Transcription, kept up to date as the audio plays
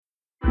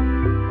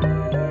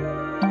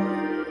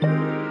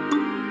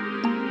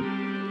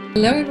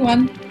Hello,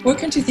 everyone.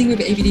 Welcome to Think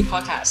with ABD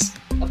podcast,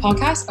 a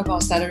podcast about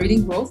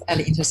accelerating growth at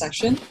the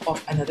intersection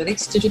of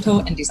analytics,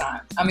 digital, and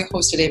design. I'm your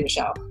host today,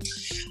 Michelle.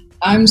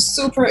 I'm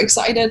super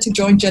excited to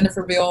join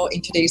Jennifer Real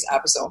in today's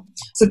episode.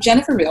 So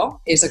Jennifer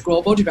Real is a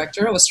global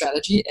director of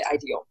strategy at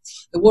IDEO,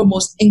 the world's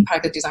most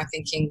impacted design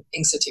thinking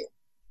institute.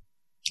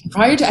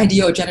 Prior to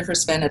IDEO, Jennifer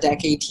spent a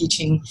decade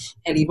teaching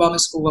at the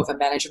Wellness School of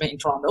Management in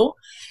Toronto,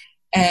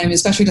 and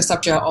especially the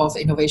subject of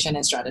innovation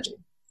and strategy.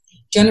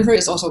 Jennifer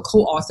is also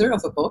co-author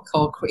of a book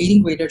called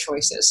Creating Greater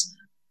Choices,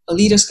 A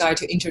Leader's Guide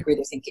to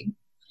Integrated Thinking.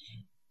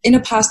 In the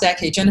past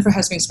decade, Jennifer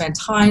has been spent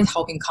time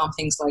helping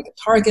companies like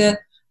Target,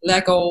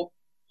 Lego,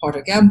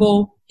 Procter &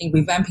 Gamble in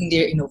revamping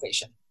their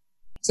innovation.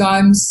 So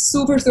I'm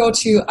super thrilled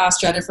to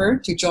ask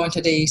Jennifer to join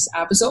today's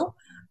episode.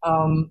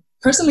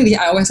 Personally,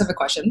 I always have a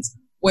question,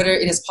 whether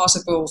it is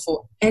possible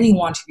for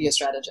anyone to be a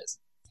strategist.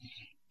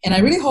 And I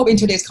really hope in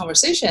today's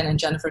conversation, and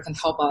Jennifer can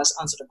help us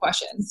answer the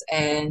questions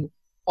and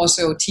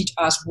also teach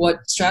us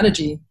what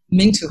strategy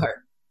means to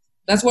her.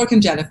 Let's welcome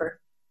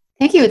Jennifer.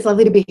 Thank you. It's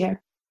lovely to be here.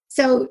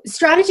 So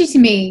strategy to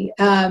me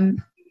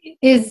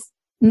is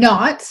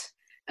not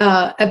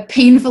a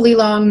painfully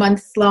long,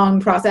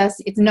 months-long process.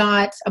 It's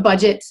not a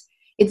budget.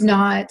 It's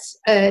not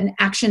an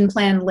action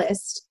plan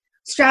list.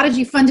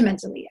 Strategy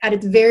fundamentally, at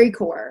its very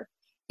core,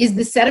 is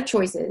the set of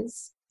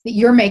choices that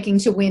you're making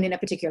to win in a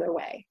particular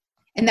way.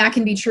 And that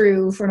can be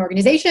true for an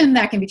organization.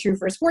 That can be true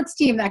for a sports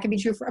team. That can be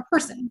true for a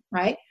person,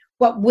 right?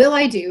 What will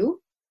I do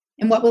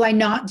and what will I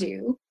not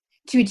do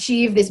to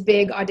achieve this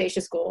big,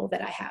 audacious goal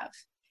that I have?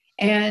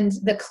 And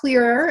the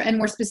clearer and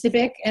more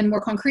specific and more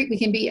concrete we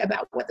can be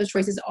about what those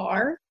choices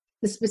are,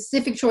 the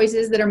specific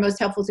choices that are most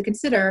helpful to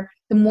consider,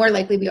 the more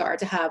likely we are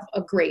to have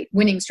a great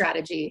winning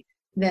strategy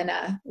than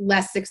a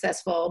less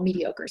successful,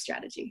 mediocre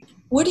strategy.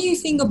 What do you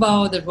think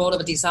about the role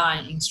of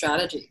design in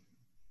strategy?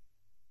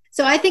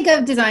 So I think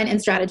of design and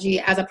strategy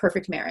as a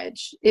perfect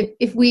marriage.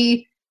 If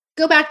we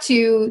go back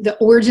to the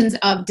origins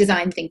of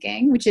design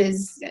thinking, which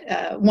is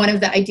one of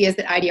the ideas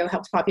that IDEO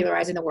helped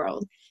popularize in the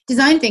world.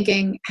 Design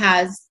thinking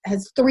has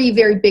three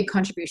very big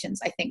contributions,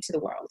 I think, to the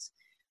world.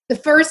 The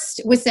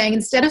first was saying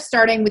instead of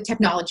starting with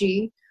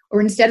technology or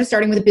instead of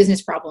starting with a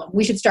business problem,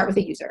 we should start with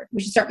a user.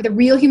 We should start with a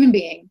real human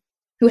being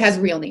who has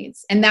real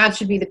needs. And that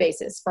should be the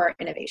basis for our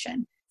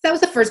innovation. That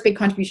was the first big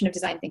contribution of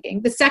design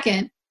thinking. The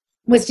second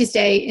was to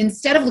say,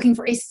 instead of looking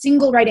for a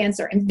single right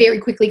answer and very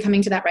quickly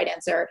coming to that right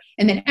answer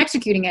and then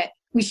executing it,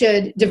 we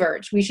should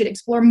diverge. We should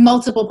explore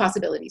multiple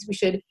possibilities. We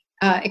should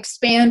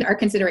expand our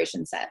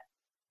consideration set.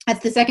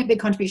 That's the second big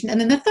contribution. And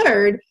then the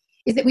third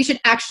is that we should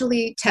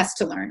actually test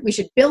to learn. We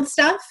should build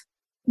stuff,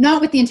 not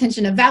with the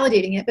intention of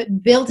validating it,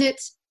 but build it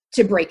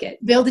to break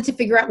it, build it to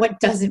figure out what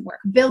doesn't work,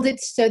 build it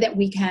so that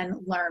we can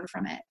learn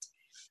from it.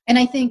 And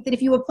I think that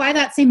if you apply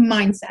that same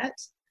mindset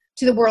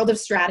to the world of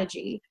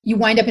strategy, you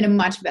wind up in a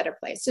much better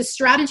place. So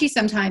strategy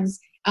sometimes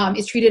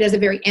is treated as a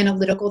very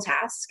analytical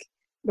task.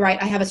 Right,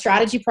 I have a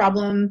strategy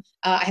problem.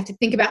 I have to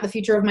think about the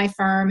future of my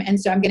firm. And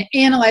so I'm going to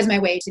analyze my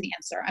way to the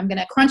answer. I'm going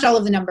to crunch all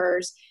of the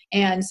numbers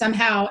and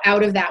somehow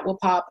out of that will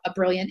pop a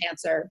brilliant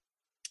answer.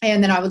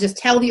 And then I will just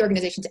tell the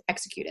organization to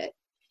execute it.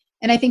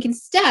 And I think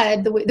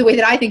instead, the way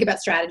that I think about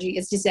strategy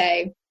is to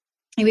say,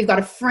 hey, we've got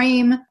to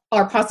frame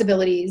our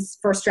possibilities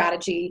for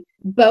strategy,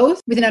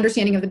 both with an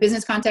understanding of the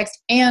business context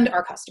and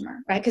our customer,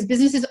 right? Because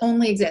businesses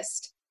only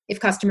exist if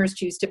customers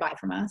choose to buy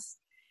from us.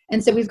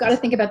 And so we've got to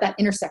think about that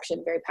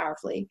intersection very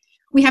powerfully.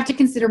 We have to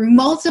consider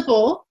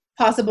multiple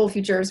possible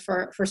futures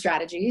for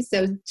strategy,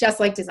 so just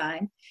like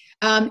design.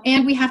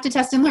 And we have to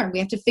test and learn. We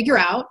have to figure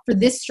out, for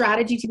this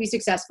strategy to be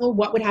successful,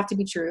 what would have to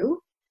be true.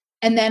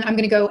 And then I'm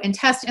going to go and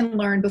test and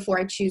learn before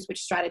I choose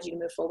which strategy to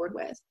move forward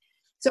with.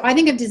 So I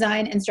think of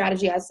design and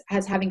strategy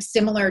as having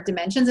similar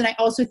dimensions. And I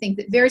also think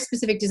that very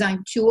specific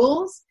design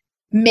tools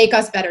make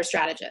us better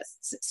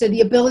strategists. So the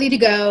ability to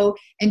go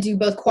and do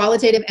both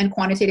qualitative and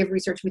quantitative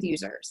research with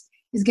users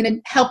is going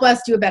to help us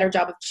do a better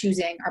job of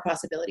choosing our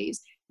possibilities.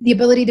 The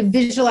ability to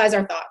visualize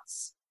our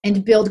thoughts and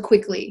to build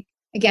quickly,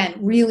 again,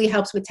 really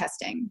helps with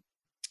testing.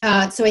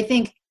 So I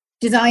think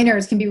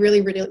designers can be really,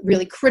 really,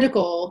 really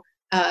critical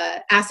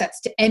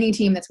assets to any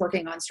team that's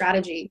working on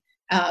strategy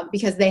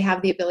because they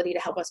have the ability to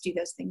help us do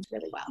those things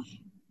really well.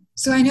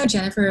 So I know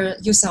Jennifer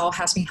yourself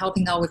has been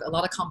helping out with a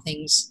lot of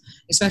companies,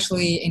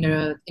 especially in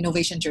the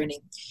innovation journey.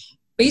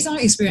 Based on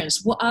your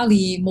experience, what are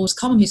the most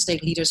common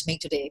mistakes leaders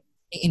make today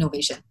in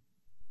innovation?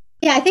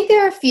 Yeah, I think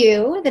there are a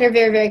few that are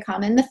very, very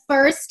common. The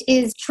first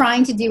is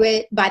trying to do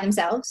it by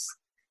themselves.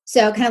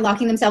 So kind of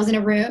locking themselves in a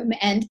room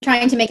and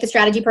trying to make the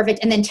strategy perfect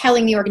and then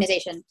telling the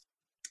organization,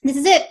 this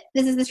is it.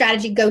 This is the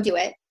strategy. Go do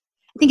it.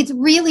 I think it's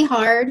really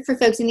hard for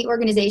folks in the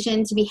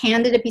organization to be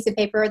handed a piece of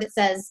paper that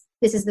says,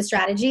 this is the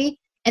strategy,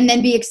 and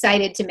then be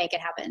excited to make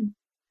it happen.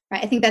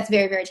 Right? I think that's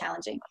very, very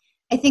challenging.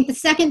 I think the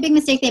second big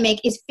mistake they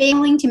make is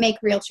failing to make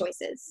real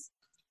choices,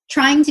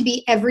 trying to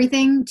be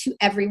everything to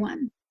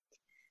everyone.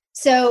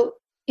 So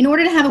in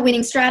order to have a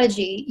winning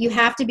strategy, you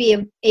have to be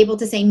able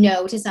to say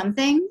no to some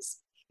things.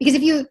 Because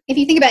if you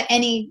think about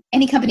any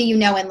company you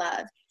know and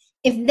love,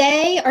 if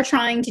they are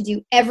trying to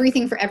do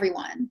everything for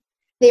everyone,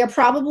 they are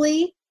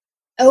probably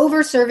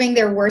over-serving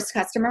their worst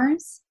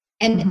customers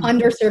and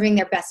underserving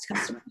their best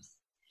customers.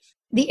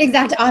 The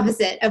exact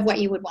opposite of what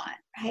you would want,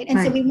 right? And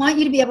so we want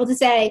you to be able to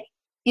say,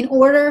 in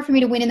order for me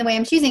to win in the way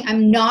I'm choosing,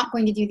 I'm not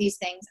going to do these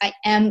things. I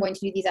am going to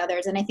do these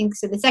others. And I think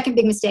so the second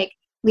big mistake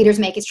leaders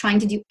make is trying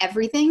to do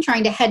everything,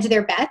 trying to hedge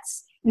their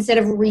bets instead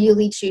of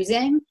really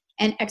choosing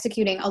and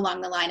executing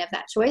along the line of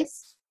that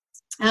choice.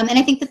 And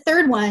I think the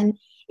third one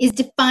is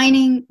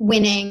defining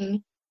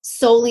winning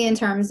solely in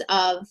terms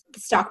of the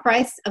stock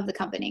price of the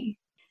company.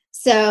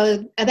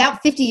 So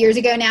about 50 years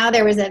ago now,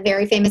 there was a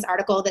very famous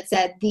article that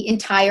said the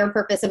entire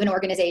purpose of an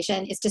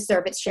organization is to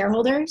serve its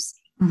shareholders.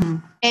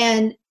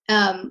 And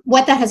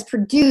what that has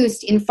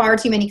produced in far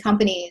too many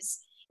companies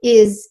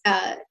is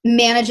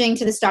managing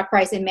to the stock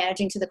price and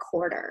managing to the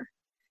quarter.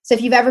 So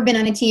if you've ever been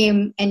on a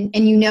team and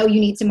you know you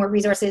need some more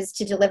resources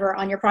to deliver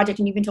on your project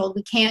and you've been told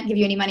we can't give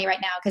you any money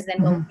right now because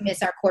then we'll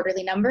miss our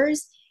quarterly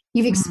numbers,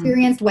 you've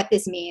experienced what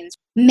this means.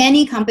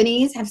 Many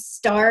companies have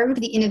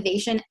starved the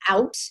innovation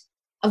out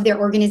of their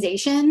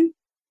organization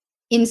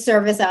in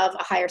service of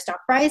a higher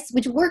stock price,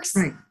 which works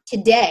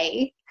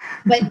today,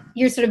 but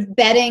you're sort of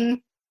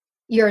betting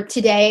your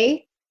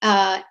today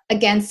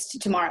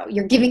against tomorrow.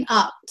 You're giving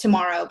up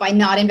tomorrow by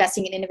not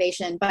investing in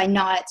innovation, by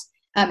not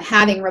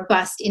having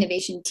robust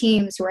innovation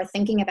teams who are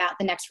thinking about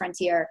the next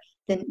frontier,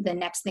 the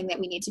next thing that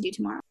we need to do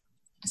tomorrow.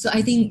 So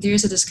I think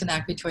there's a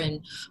disconnect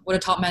between what the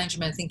top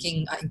management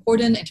thinking are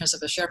important in terms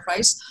of the share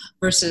price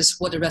versus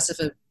what the rest of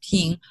the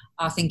team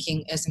are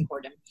thinking is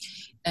important.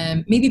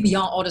 And maybe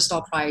beyond all the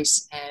stock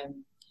price and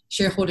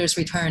shareholders'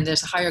 return,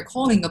 there's a higher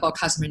calling about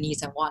customer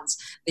needs and wants.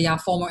 They are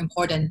far more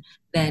important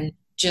than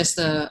just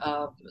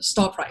the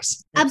stock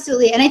price.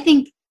 Absolutely. And I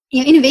think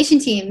innovation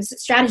teams'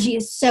 strategy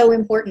is so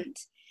important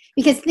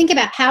because think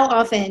about how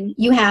often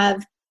you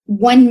have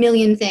 1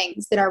 million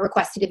things that are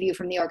requested of you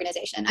from the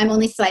organization. I'm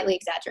only slightly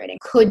exaggerating,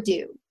 could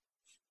do.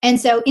 And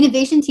so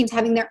innovation teams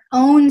having their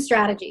own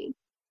strategy.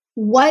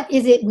 What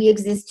is it we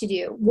exist to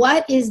do?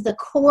 What is the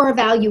core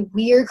value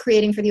we're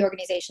creating for the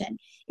organization?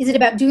 Is it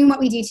about doing what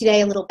we do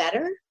today a little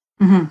better?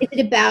 Is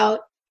it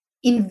about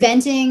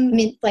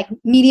inventing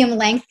medium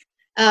length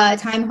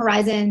time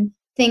horizon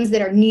things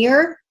that are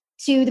near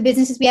to the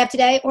businesses we have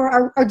today?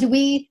 Or do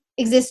we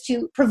exist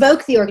to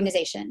provoke the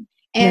organization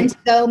and to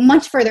go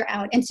much further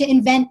out and to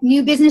invent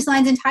new business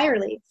lines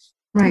entirely?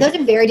 Those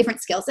are very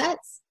different skill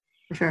sets.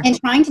 For sure. And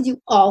trying to do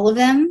all of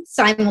them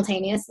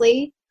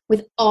simultaneously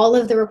with all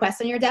of the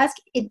requests on your desk,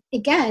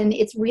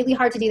 it's really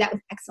hard to do that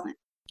with excellence.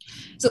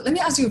 So let me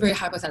ask you a very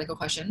hypothetical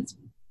question.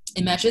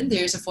 Imagine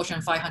there's a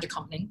Fortune 500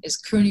 company is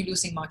currently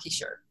losing market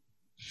share.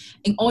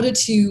 In order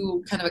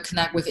to kind of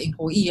connect with the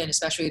employee and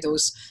especially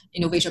those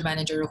innovation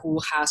manager who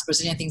has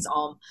Brazilian things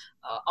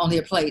on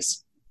their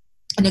place,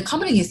 and the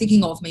company is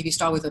thinking of maybe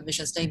start with a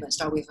mission statement,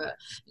 start with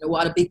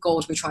what are the big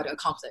goals we try to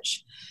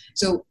accomplish.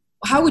 So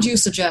how would you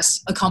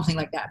suggest a company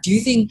like that? Do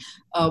you think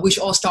we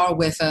should all start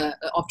with an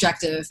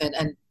objective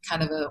and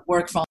kind of a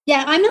work from?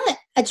 Yeah, I'm not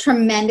a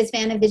tremendous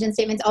fan of vision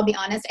statements, I'll be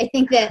honest. I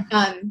think that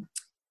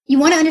you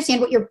want to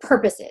understand what your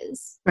purpose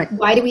is.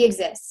 Why do we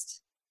exist?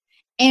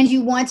 And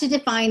you want to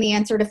define the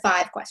answer to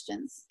 5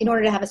 questions in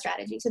order to have a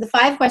strategy. So the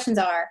 5 questions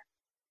are,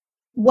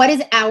 what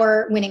is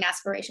our winning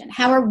aspiration?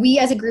 How are we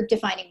as a group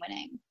defining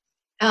winning?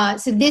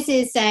 So this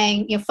is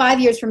saying, 5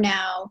 years from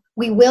now,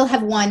 we will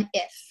have won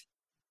if,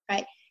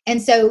 right?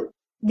 And so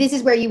this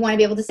is where you want to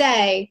be able to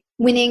say,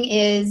 winning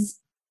is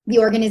the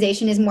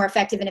organization is more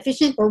effective and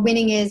efficient, or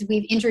winning is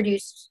we've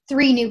introduced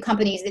 3 new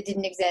companies that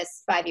didn't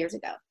exist 5 years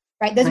ago,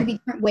 right? Those would be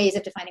different ways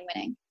of defining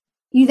winning.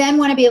 You then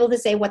want to be able to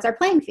say, what's our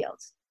playing field?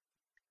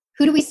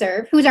 Who do we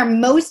serve? Who's our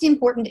most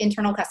important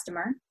internal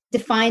customer?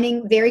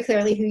 Defining very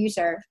clearly who you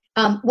serve.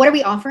 What are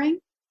we offering?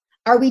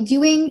 Are we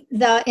doing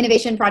the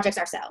innovation projects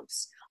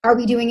ourselves? Are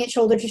we doing it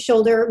shoulder to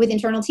shoulder with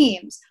internal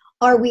teams?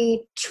 Are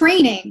we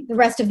training the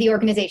rest of the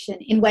organization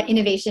in what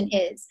innovation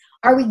is?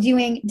 Are we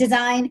doing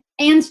design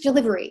and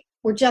delivery,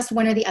 or just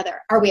one or the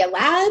other? Are we a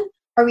lab?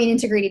 Are we an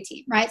integrated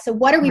team, right? So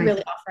what are we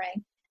really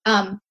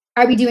offering?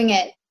 Are we doing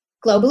it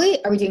globally?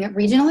 Are we doing it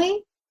regionally?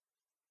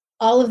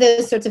 All of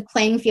those sorts of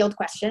playing field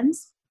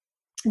questions.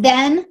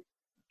 Then,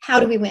 how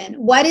do we win?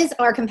 What is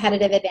our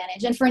competitive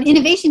advantage? And for an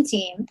innovation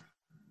team,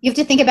 you have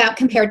to think about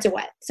compared to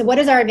what. So what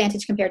is our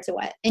advantage compared to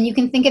what? And you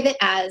can think of it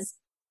as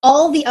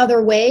all the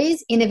other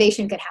ways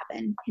innovation could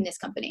happen in this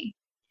company.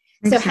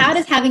 Makes sense. How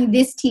does having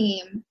this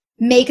team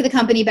make the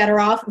company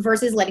better off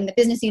versus letting the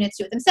business units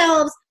do it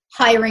themselves,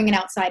 hiring an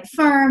outside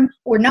firm,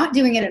 or not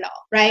doing it at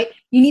all, right?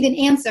 You need an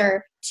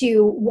answer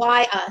to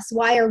why us,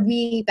 why are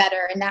we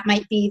better? And that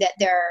might be that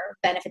there are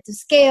benefits of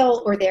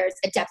scale, or there's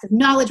a depth of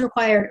knowledge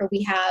required, or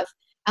we have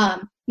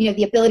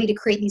the ability to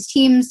create these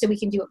teams so we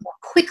can do it more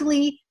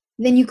quickly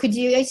than you could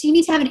do. So you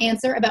need to have an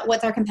answer about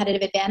what's our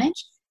competitive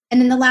advantage.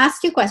 And then the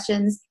last 2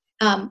 questions,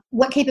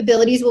 what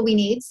capabilities will we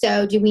need?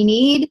 So do we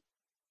need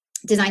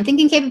design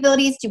thinking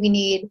capabilities? Do we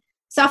need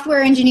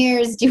software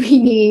engineers? Do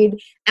we need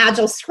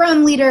agile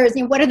scrum leaders?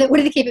 What are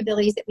the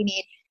capabilities that we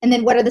need? And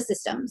then what are the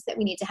systems that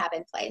we need to have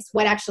in place?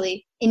 What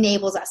actually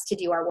enables us to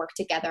do our work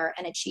together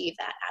and achieve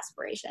that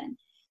aspiration?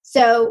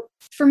 So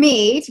for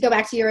me, to go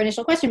back to your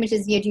initial question, which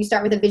is, do you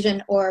start with a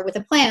vision or with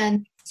a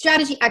plan?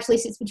 Strategy actually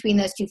sits between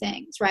those two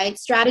things, right?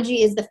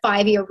 Strategy is the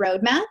 5-year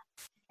roadmap.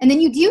 And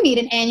then you do need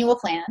an annual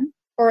plan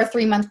or a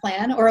 3-month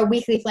plan or a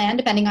weekly plan,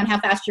 depending on how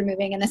fast you're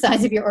moving and the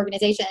size of your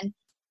organization,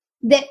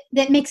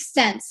 that makes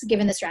sense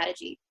given the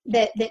strategy,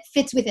 that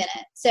fits within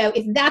it. So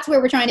if that's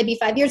where we're trying to be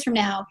 5 years from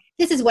now,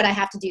 this is what I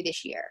have to do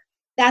this year.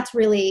 That's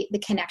really the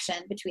connection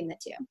between the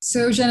two.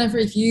 So Jennifer,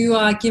 if you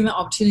are given an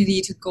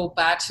opportunity to go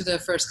back to the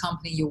first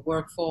company you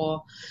worked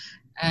for,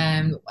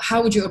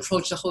 how would you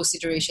approach the whole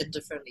situation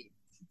differently?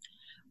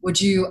 Would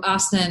you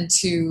ask them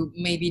to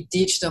maybe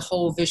ditch the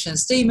whole vision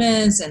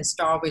statements and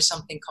start with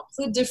something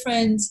completely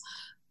different?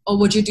 Or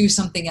would you do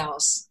something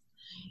else?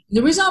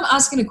 The reason I'm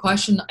asking the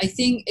question, I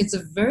think it's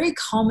a very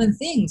common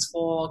thing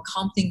for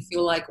companies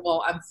feel like,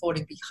 well, I'm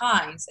falling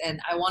behind and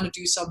I want to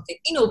do something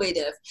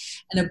innovative.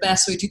 And the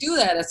best way to do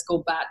that is go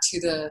back to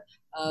the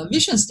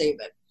vision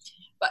statement.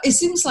 But it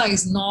seems like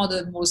it's not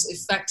the most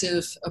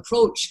effective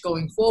approach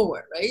going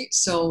forward, right?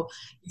 So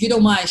if you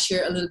don't mind,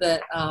 share a little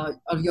bit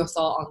of your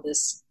thought on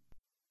this.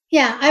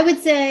 Yeah, I would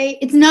say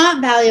it's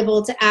not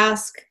valuable to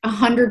ask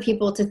 100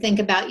 people to think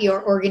about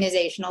your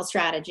organizational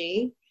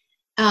strategy.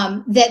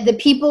 That the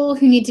people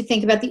who need to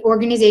think about the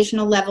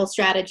organizational level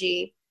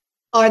strategy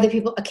are the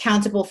people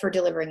accountable for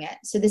delivering it.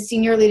 So the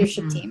senior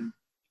leadership team.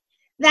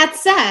 That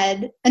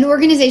said, an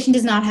organization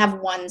does not have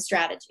one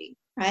strategy,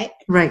 right?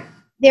 Right.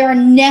 There are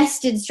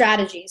nested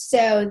strategies.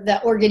 So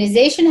the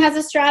organization has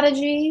a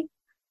strategy.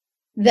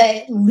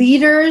 The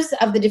leaders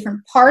of the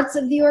different parts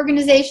of the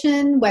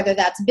organization, whether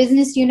that's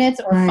business units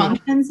or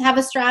functions, have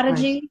a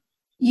strategy. Right.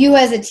 You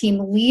as a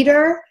team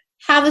leader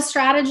have a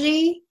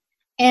strategy.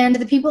 And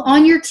the people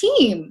on your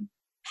team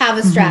have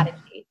a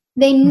strategy.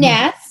 They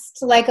nest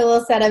like a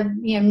little set of,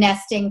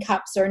 nesting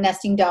cups or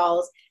nesting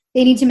dolls.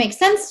 They need to make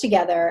sense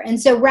together. And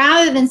so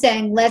rather than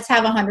saying, let's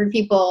have 100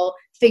 people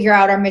figure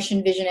out our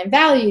mission, vision, and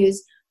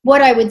values,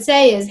 what I would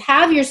say is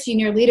have your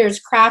senior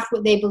leaders craft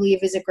what they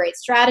believe is a great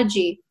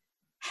strategy.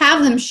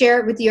 Have them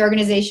share it with the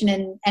organization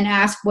and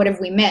ask, what have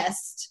we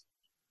missed?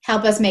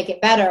 Help us make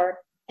it better.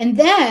 And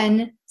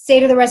then say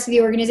to the rest of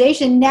the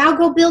organization, now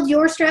go build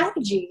your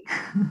strategy,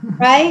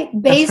 right?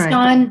 Based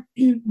on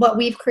what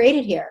we've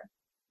created here.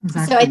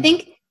 Exactly. So I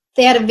think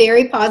they had a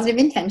very positive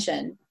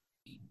intention.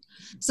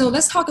 So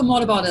let's talk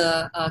more about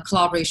a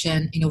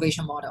collaboration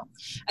innovation model.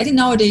 I think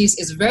nowadays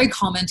it's very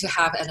common to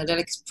have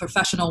analytics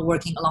professional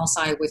working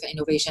alongside with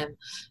innovation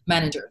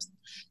managers.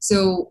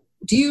 So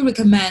do you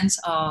recommend,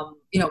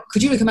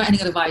 could you recommend any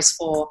advice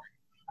for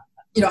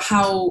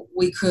how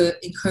we could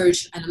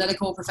encourage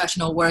analytical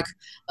professional work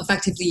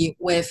effectively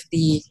with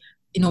the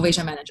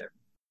innovation manager?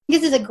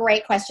 This is a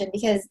great question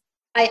because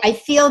I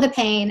feel the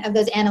pain of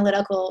those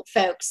analytical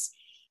folks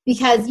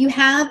because you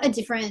have a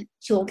different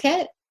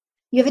toolkit,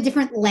 you have a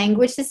different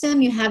language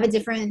system, you have a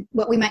different,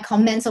 what we might call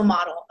mental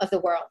model of the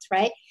world,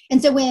 right?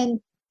 And so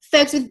when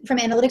folks from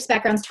analytics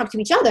backgrounds talk to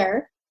each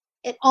other,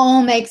 it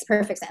all makes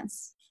perfect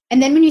sense.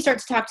 And then when you start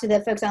to talk to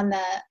the folks on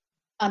the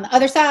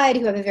other side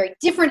who have a very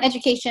different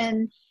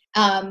education,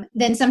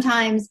 then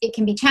sometimes it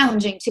can be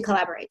challenging to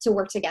collaborate, to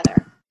work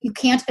together. You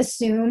can't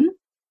assume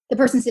the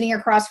person sitting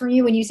across from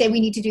you when you say we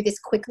need to do this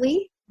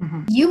quickly.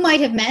 You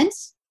might have meant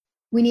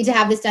we need to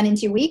have this done in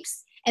 2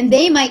 weeks, and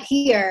they might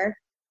hear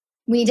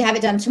we need to have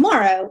it done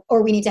tomorrow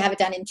or we need to have it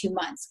done in 2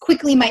 months.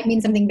 Quickly might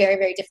mean something very,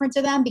 very different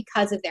to them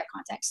because of their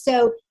context.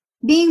 So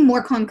being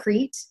more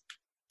concrete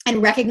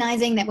and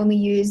recognizing that when we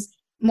use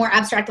more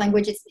abstract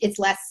language, it's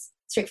less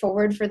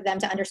straightforward for them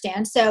to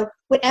understand. So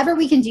whatever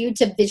we can do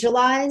to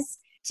visualize,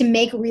 to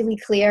make really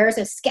clear,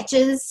 so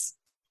sketches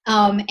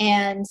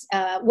and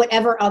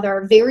whatever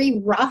other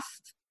very rough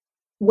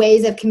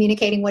ways of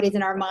communicating what is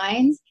in our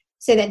minds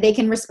so that they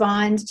can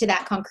respond to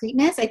that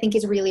concreteness, I think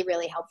is really,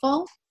 really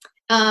helpful.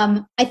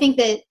 I think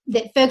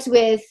that folks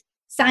with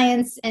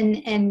science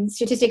and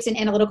statistics and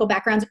analytical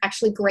backgrounds are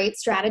actually great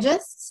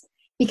strategists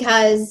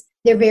because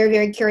they're very,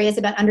 very curious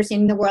about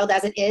understanding the world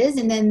as it is.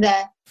 And then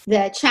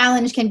the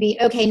challenge can be,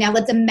 okay, now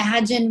let's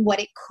imagine what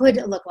it could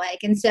look like.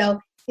 And so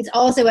it's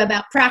also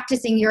about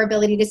practicing your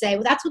ability to say,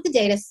 well, that's what the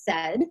data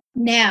said.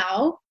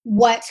 Now,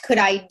 what could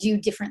I do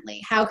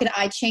differently? How could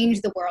I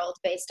change the world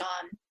based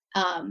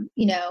on,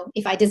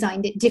 if I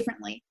designed it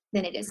differently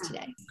than it is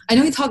today? I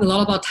know you talk a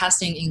lot about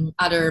testing in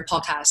other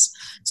podcasts.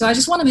 So I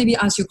just want to maybe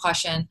ask you a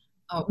question.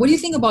 What do you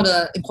think about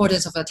the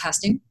importance of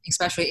testing,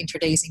 especially in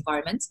today's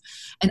environment?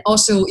 And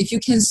also, if you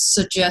can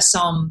suggest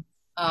some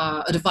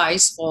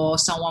advice for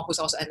someone who's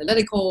also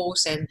analytical,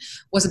 and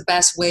what's the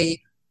best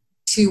way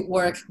to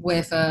work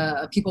with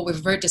people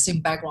with very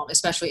distinct background,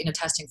 especially in the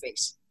testing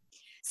phase?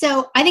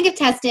 So I think of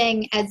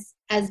testing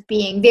as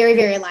being very,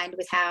 very aligned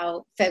with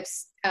how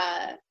folks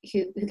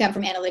who come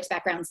from analytics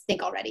backgrounds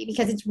think already,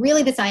 because it's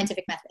really the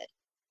scientific method.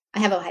 I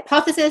have a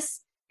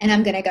hypothesis and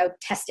I'm going to go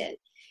test it.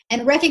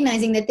 And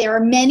recognizing that there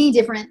are many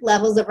different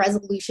levels of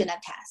resolution of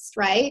test,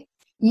 right?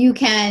 You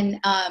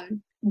can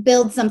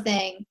build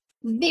something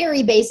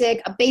very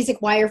basic, a basic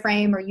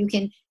wireframe, or you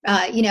can,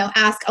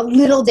 ask a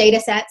little data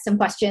set, some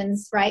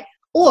questions, right?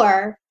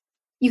 Or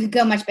you could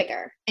go much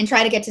bigger and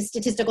try to get to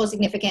statistical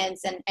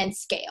significance and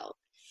scale.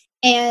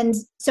 And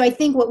so I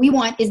think what we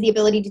want is the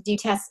ability to do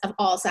tests of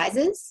all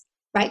sizes,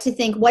 right? To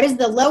think, what is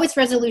the lowest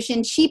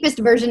resolution, cheapest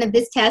version of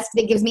this test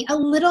that gives me a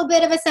little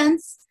bit of a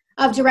sense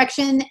of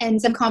direction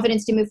and some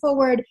confidence to move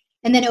forward?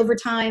 And then over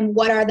time,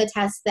 what are the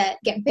tests that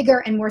get bigger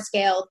and more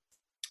scaled?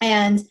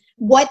 And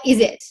what is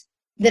it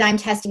that I'm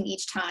testing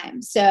each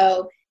time?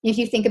 So if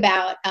you think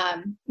about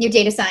your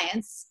data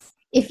science,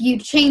 if you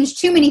change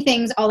too many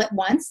things all at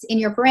once in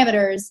your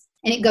parameters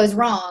and it goes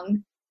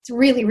wrong, it's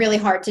really, really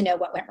hard to know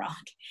what went wrong.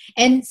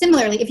 And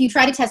similarly, if you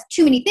try to test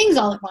too many things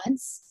all at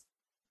once,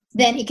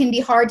 then it can be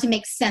hard to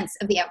make sense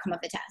of the outcome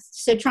of the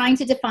test. So trying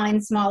to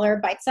define smaller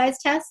bite-sized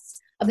tests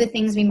of the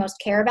things we most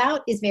care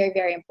about is very,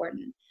 very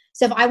important.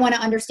 So if I want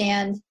to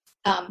understand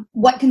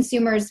what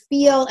consumers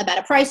feel about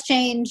a price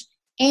change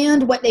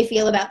and what they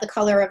feel about the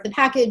color of the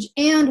package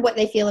and what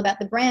they feel about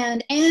the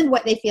brand and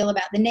what they feel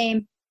about the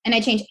name, and I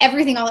change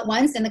everything all at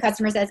once and the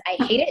customer says,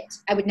 I hate it,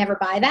 I would never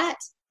buy that.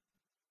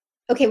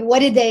 Okay,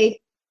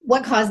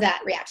 what caused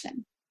that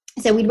reaction?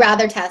 So we'd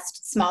rather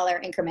test smaller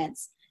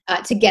increments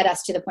to get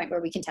us to the point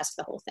where we can test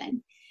the whole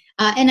thing.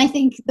 And I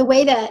think the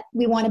way that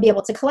we want to be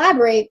able to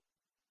collaborate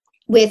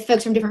with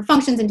folks from different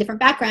functions and different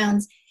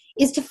backgrounds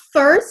is to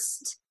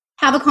first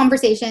have a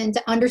conversation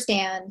to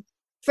understand,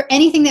 for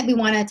anything that we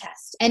want to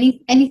test,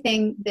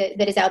 anything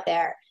that is out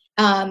there,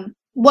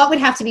 what would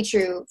have to be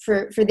true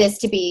for this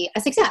to be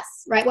a success,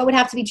 right? What would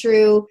have to be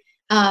true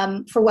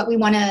for what we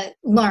want to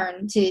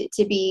learn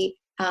to be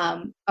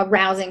a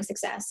rousing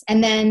success?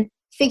 And then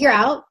figure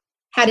out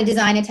how to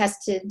design a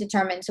test to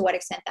determine to what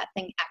extent that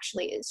thing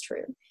actually is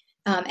true.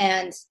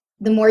 And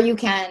the more you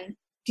can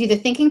do the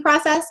thinking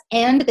process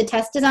and the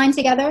test design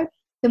together,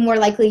 the more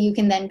likely you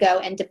can then go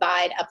and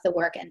divide up the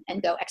work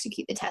and go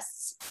execute the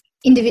tests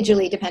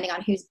individually, depending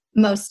on who's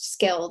most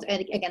skilled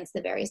against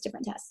the various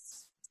different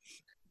tests.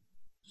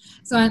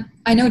 So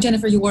I know,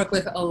 Jennifer, you work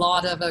with a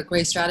lot of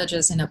great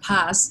strategists in the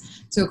past.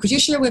 So could you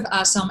share with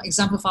us some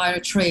exemplifier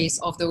traits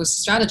of those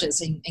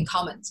strategists in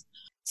common?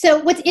 So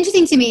what's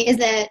interesting to me is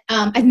that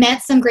I've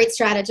met some great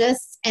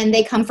strategists and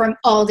they come from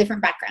all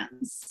different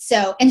backgrounds.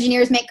 So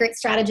engineers make great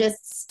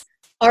strategists,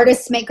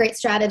 artists make great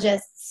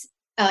strategists,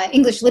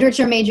 English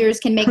literature majors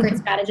can make great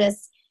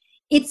strategists.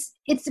 It's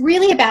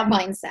really about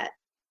mindset,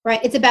 right?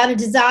 It's about a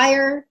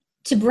desire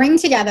to bring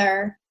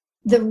together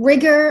the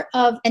rigor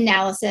of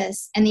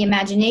analysis and the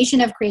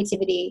imagination of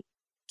creativity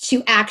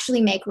to actually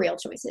make real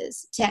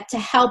choices, to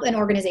help an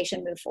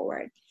organization move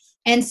forward.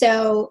 And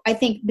so I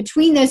think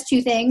between those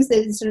two things,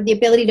 the sort of the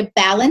ability to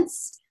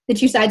balance the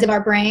two sides of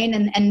our brain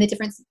and the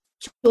different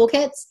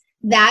toolkits,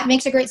 that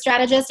makes a great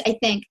strategist. I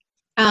think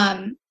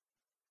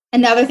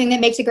another thing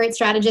that makes a great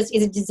strategist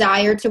is a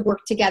desire to work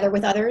together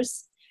with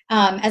others.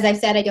 As I've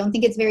said, I don't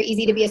think it's very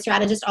easy to be a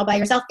strategist all by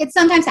yourself. It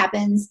sometimes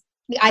happens.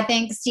 I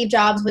think Steve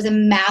Jobs was a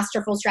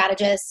masterful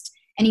strategist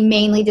and he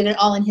mainly did it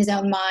all in his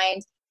own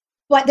mind.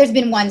 But there's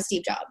been one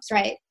Steve Jobs,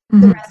 right?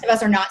 Mm-hmm. The rest of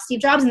us are not Steve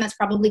Jobs, and that's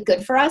probably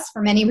good for us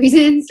for many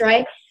reasons,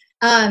 right?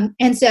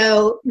 And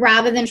so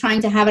rather than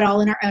trying to have it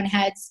all in our own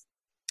heads,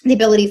 the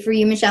ability for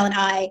you, Michelle, and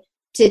I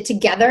to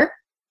together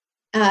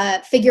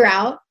figure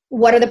out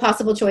what are the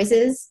possible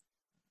choices,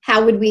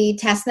 how would we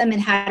test them,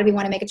 and how do we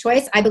want to make a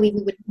choice, I believe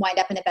we would wind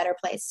up in a better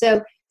place.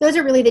 So those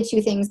are really the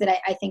two things that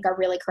I think are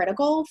really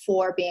critical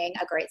for being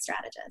a great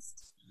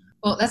strategist.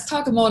 Well, let's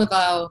talk more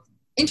about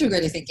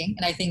integrated thinking.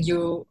 And I think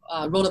you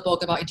wrote a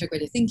book about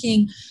integrated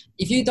thinking.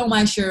 If you don't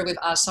mind, share with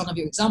us some of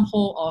your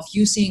example of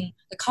using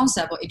the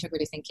concept of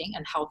integrated thinking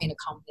and helping a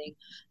company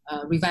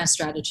revamp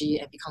strategy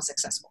and become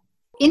successful.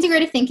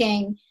 Integrated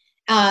thinking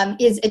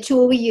is a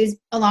tool we use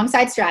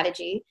alongside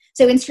strategy.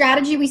 So in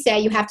strategy, we say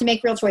you have to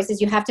make real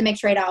choices, you have to make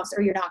trade-offs,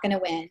 or you're not going to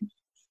win.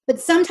 But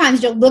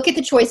sometimes you'll look at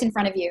the choice in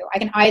front of you. I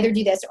can either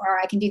do this or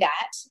I can do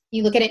that.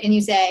 You look at it and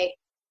you say,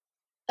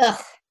 ugh,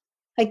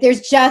 like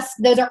those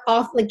are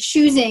awful. Like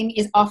choosing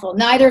is awful.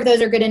 Neither of those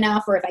are good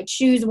enough. Or if I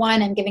choose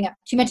one, I'm giving up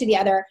too much of the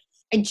other.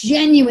 I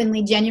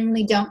genuinely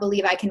don't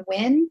believe I can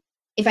win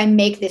if I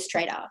make this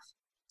trade-off.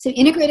 So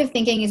integrative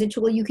thinking is a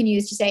tool you can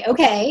use to say,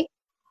 okay,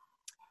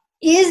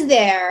 is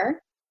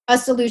there a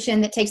solution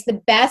that takes the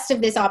best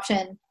of this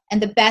option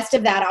and the best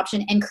of that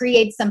option and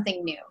creates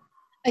something new?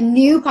 A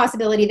new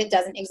possibility that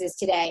doesn't exist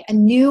today, a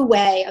new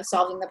way of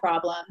solving the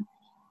problem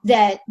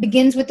that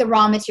begins with the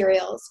raw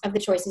materials of the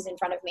choices in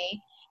front of me.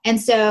 And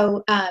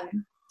so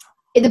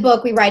in the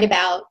book, we write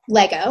about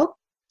Lego.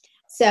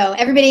 So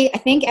I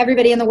think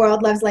everybody in the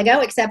world loves Lego,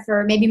 except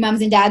for maybe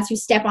moms and dads who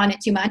step on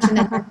it too much and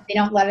then they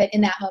don't love it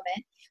in that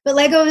moment. But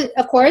Lego,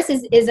 of course,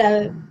 is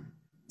a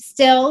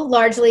still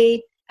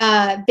largely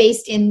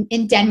based in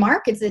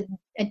Denmark. It's a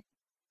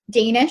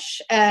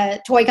Danish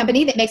toy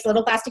company that makes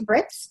little plastic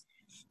bricks.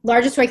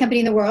 Largest toy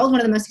company in the world,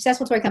 one of the most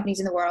successful toy companies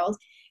in the world.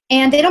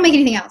 And they don't make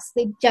anything else.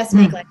 They just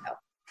make Lego.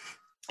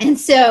 And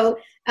so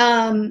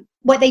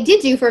what they did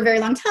do for a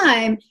very long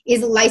time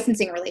is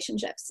licensing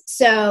relationships.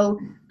 So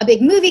a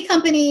big movie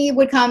company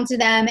would come to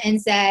them and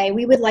say,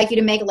 we would like you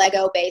to make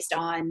Lego based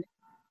on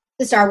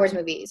the Star Wars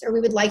movies, or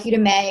we would like you to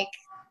make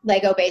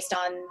Lego based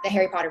on the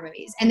Harry Potter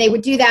movies. And they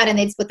would do that and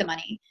they'd split the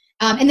money.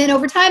 And then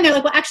over time, they're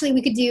like, well, actually,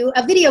 we could do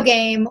a video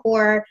game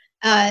or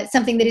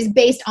something that is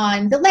based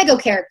on the Lego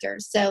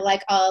characters. So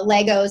like a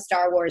Lego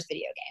Star Wars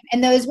video game.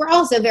 And those were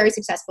also very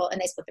successful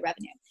and they split the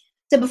revenue.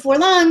 So before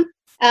long,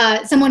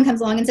 someone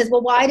comes along and says,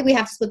 well, why do we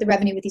have to split the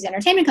revenue with these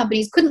entertainment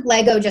companies? Couldn't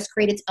Lego just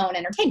create its own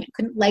entertainment?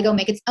 Couldn't Lego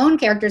make its own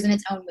characters and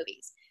its own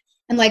movies?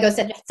 And Lego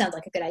said, that sounds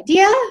like a good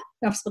idea. We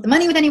don't have to split the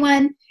money with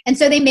anyone. And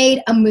so they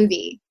made a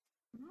movie.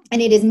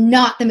 And it is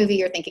not the movie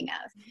you're thinking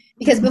of.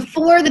 Because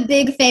before the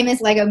big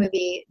famous Lego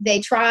movie, they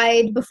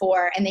tried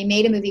before and they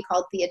made a movie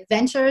called The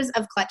Adventures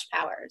of Clutch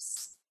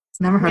Powers.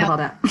 Never heard about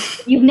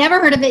that. You've never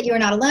heard of it. You are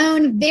not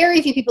alone.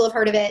 Very few people have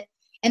heard of it.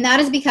 And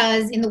that is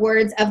because, in the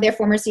words of their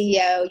former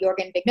CEO,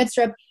 Jørgen Vig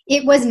Knudstorp,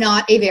 it was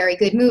not a very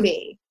good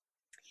movie.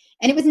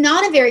 And it was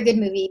not a very good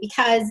movie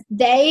because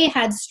they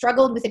had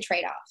struggled with a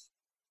trade-off.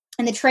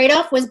 And the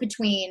trade-off was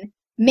between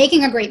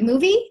making a great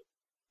movie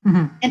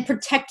and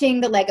protecting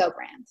the Lego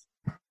brand.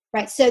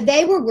 Right. So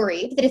they were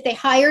worried that if they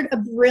hired a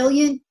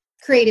brilliant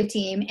creative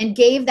team and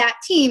gave that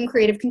team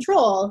creative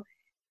control,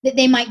 that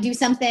they might do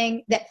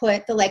something that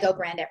put the Lego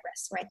brand at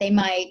risk. Right. They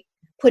might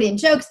put in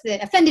jokes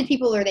that offended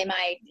people, or they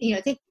might,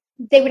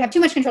 they would have too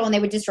much control and they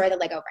would destroy the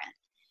Lego brand.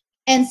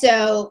 And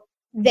so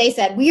they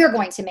said, we are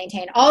going to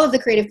maintain all of the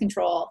creative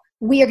control.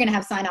 We are going to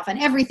have sign off on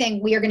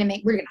everything. We're going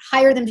to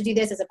hire them to do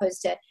this as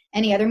opposed to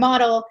any other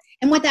model.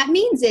 And what that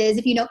means is,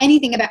 if you know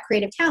anything about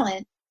creative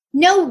talent,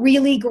 no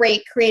really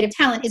great creative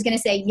talent is going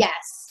to say,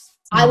 yes,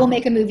 I will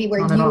make a movie where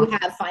you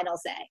have final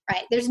say,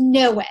 right? There's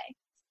no way.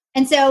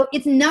 And so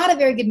it's not a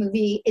very good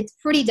movie. It's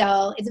pretty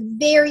dull. It's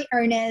very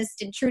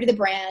earnest and true to the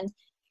brand.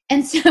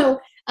 And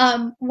so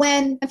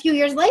when a few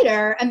years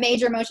later, a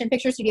major motion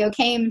picture studio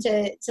came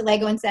to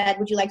Lego and said,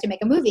 would you like to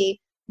make a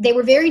movie? They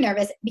were very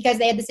nervous because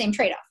they had the same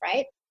trade-off,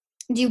 right?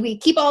 Do we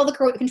keep all the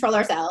control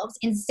ourselves,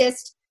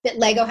 insist that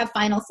Lego have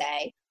final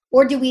say,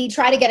 or do we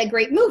try to get a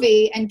great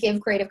movie and give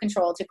creative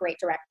control to great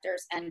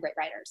directors and great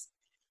writers?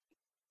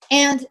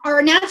 And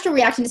our natural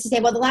reaction is to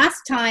say, well, the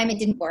last time it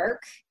didn't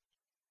work,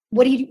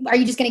 are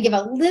you just going to give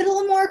a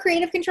little more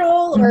creative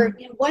control, or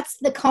what's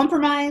the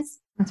compromise?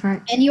 That's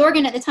right. And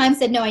Jørgen at the time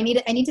said, no, I need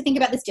to think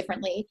about this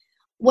differently.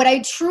 What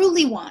I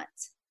truly want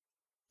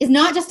is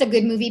not just a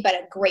good movie, but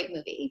a great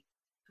movie.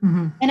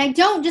 And I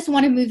don't just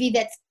want a movie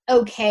that's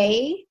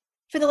okay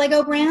for the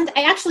Lego brand.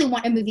 I actually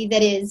want a movie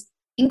that is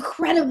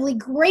incredibly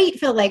great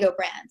for the Lego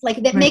brand,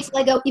 like that makes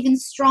Lego even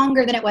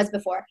stronger than it was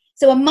before.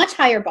 So a much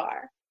higher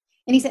bar.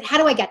 And he said, how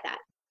do I get that?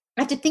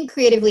 I have to think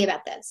creatively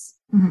about this.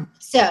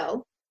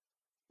 So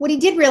what he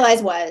did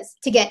realize was,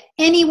 to get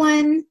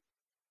anyone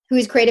who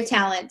is creative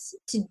talent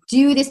to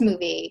do this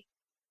movie,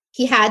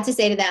 he had to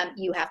say to them,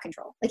 you have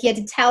control. Like, he had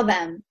to tell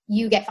them,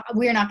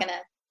 we're not going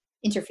to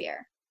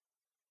interfere,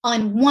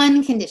 on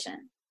one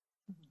condition.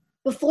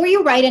 Before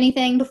you write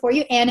anything, before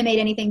you animate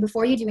anything,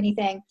 before you do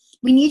anything,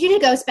 we need you to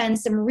go spend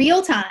some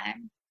real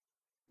time,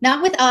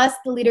 not with us,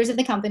 the leaders of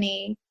the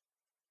company,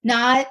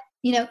 not,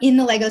 in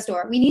the Lego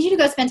store. We need you to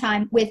go spend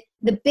time with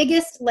the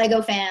biggest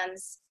Lego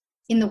fans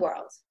in the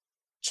world,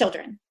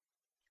 children.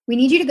 We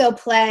need you to go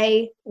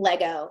play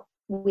Lego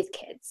with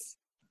kids.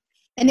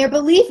 And their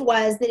belief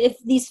was that if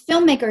these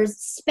filmmakers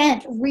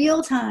spent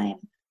real time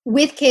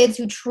with kids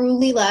who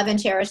truly love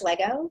and cherish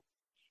Lego,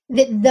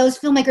 that those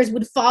filmmakers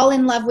would fall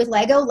in love with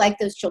Lego like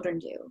those children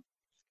do.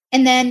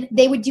 And then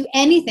they would do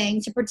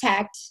anything to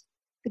protect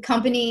the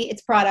company,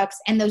 its products,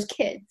 and those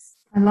kids.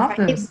 I love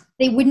this.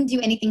 They wouldn't do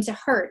anything to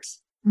hurt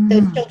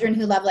those children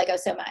who love Lego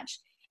so much.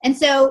 And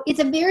so it's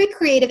a very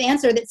creative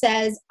answer that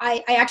says,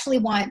 I actually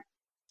want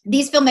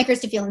these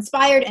filmmakers to feel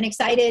inspired and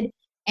excited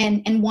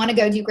and want to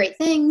go do great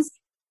things.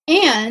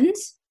 And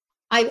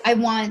I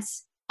want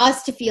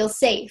us to feel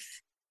safe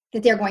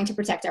that they're going to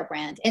protect our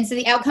brand. And so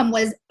the outcome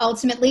was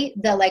ultimately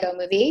the Lego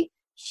movie.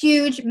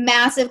 Huge,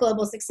 massive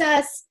global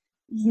success,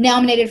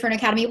 nominated for an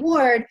Academy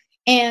Award.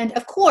 And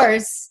of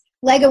course,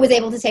 Lego was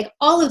able to take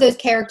all of those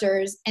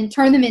characters and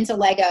turn them into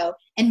Lego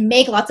and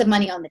make lots of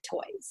money on the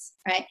toys,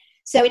 right?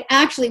 So it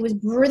actually was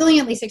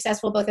brilliantly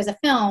successful, both as a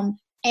film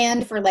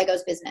and for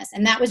Lego's business.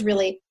 And that was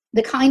really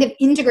the kind of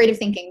integrative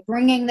thinking,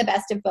 bringing the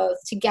best of both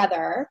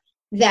together,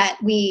 that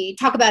we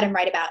talk about and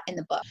write about in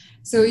the book.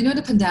 So,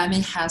 the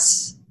pandemic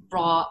has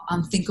brought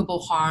unthinkable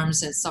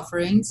harms and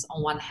sufferings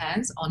on one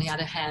hand. On the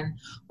other hand,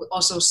 we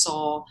also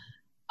saw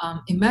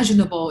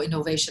imaginable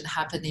innovation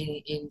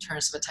happening in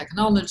terms of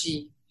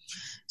technology.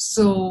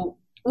 So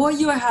what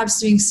you have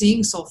been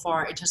seeing so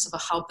far in terms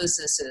of how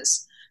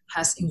businesses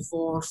has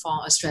evolved from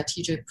a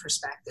strategic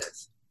perspective?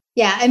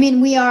 Yeah, I mean,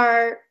 we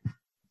are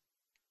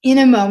in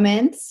a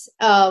moment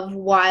of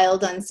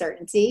wild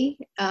uncertainty.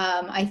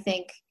 I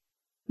think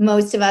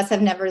most of us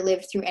have never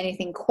lived through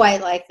anything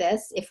quite like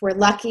this. If we're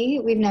lucky,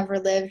 we've never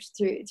lived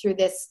through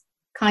this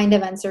kind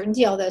of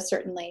uncertainty, although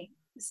certainly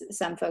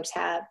some folks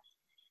have.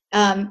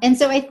 And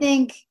so I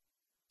think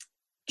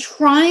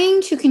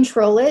trying to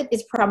control it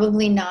is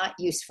probably not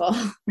useful,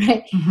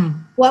 right? Mm-hmm.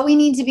 What we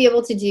need to be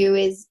able to do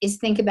is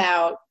think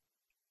about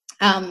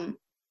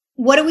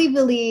what do we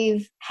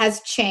believe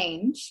has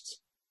changed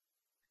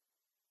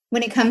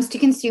when it comes to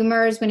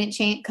consumers, when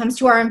it comes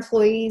to our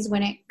employees,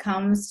 when it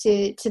comes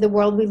to the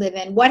world we live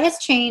in? What has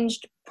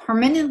changed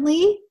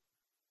permanently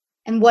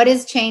and what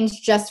has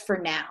changed just for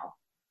now?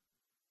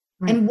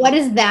 Right. And what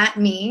does that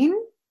mean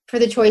for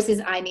the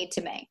choices I need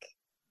to make?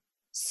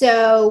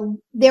 So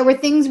there were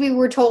things we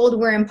were told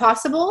were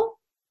impossible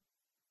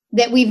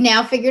that we've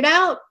now figured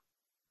out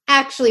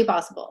actually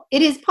possible.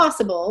 It is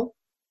possible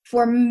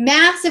for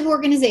massive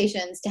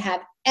organizations to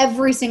have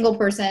every single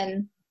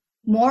person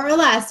more or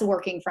less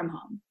working from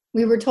home.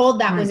 We were told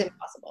that was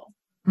impossible.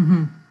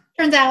 Mm-hmm.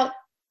 Turns out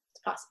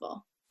it's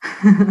possible.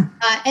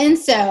 And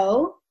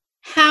so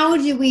how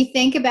do we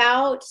think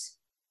about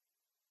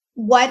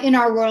what in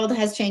our world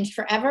has changed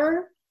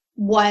forever,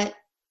 what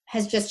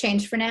has just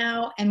changed for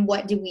now, and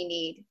what do we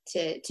need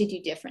to do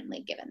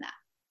differently given that?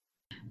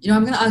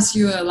 I'm going to ask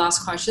you a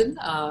last question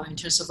in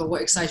terms of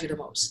what excites you the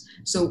most.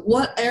 So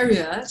what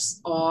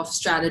areas of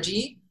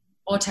strategy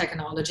or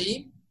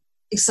technology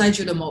excite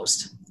you the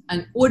most?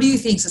 And what do you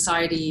think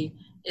society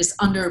is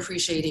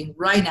underappreciating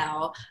right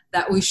now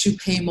that we should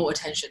pay more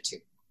attention to?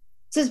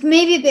 So it's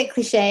maybe a bit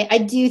cliche. I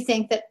do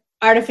think that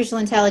artificial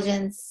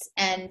intelligence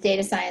and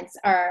data science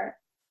are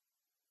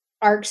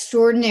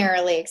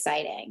extraordinarily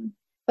exciting.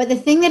 But the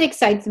thing that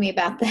excites me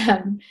about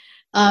them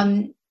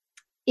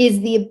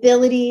is the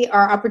ability,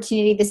 our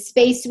opportunity, the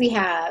space we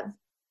have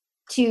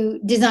to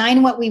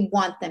design what we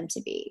want them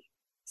to be.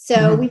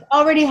 So we've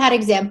already had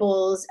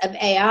examples of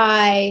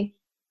AI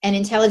and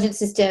intelligent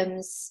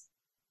systems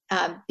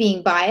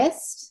being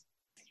biased.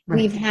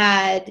 Right. We've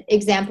had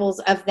examples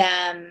of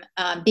them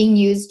being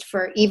used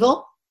for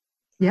evil.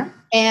 Yeah.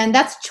 And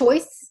that's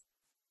choice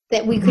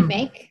that we could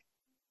make.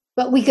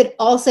 But we could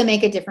also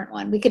make a different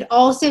one. We could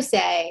also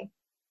say,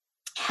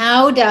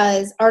 how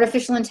does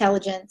artificial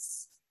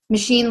intelligence,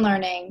 machine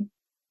learning,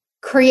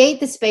 create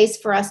the space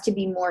for us to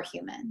be more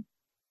human?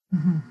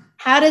 Mm-hmm.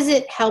 How does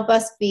it help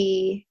us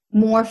be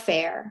more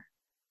fair,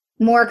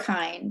 more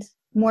kind,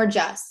 more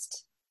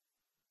just?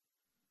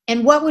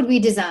 And what would we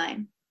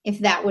design if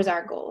that was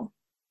our goal?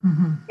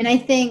 Mm-hmm. And I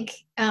think,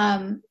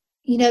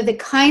 the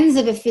kinds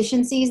of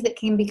efficiencies that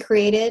can be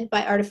created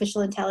by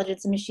artificial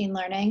intelligence and machine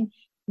learning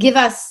give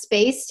us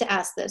space to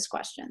ask those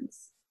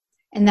questions.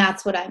 And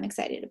that's what I'm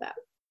excited about.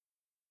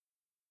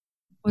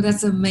 Well,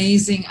 that's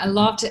amazing. I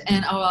love to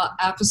end our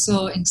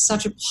episode in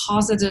such a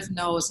positive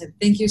note. And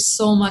thank you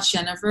so much,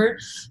 Jennifer,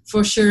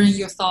 for sharing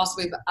your thoughts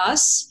with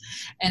us.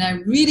 And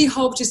I really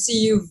hope to see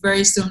you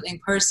very soon in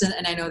person.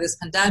 And I know this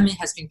pandemic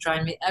has been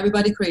driving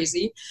everybody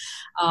crazy.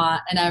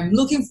 And I'm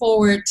looking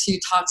forward to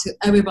talk to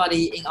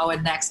everybody in our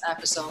next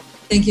episode.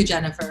 Thank you,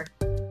 Jennifer.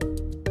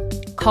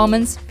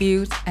 Comments,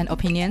 views, and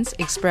opinions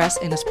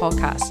expressed in this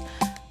podcast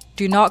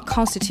do not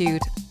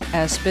constitute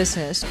as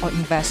business or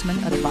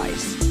investment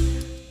advice.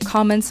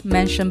 Comments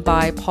mentioned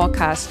by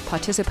podcast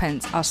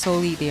participants are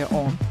solely their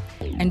own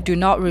and do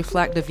not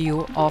reflect the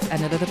view of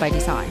Analytic by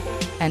Design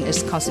and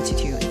its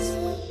constituents.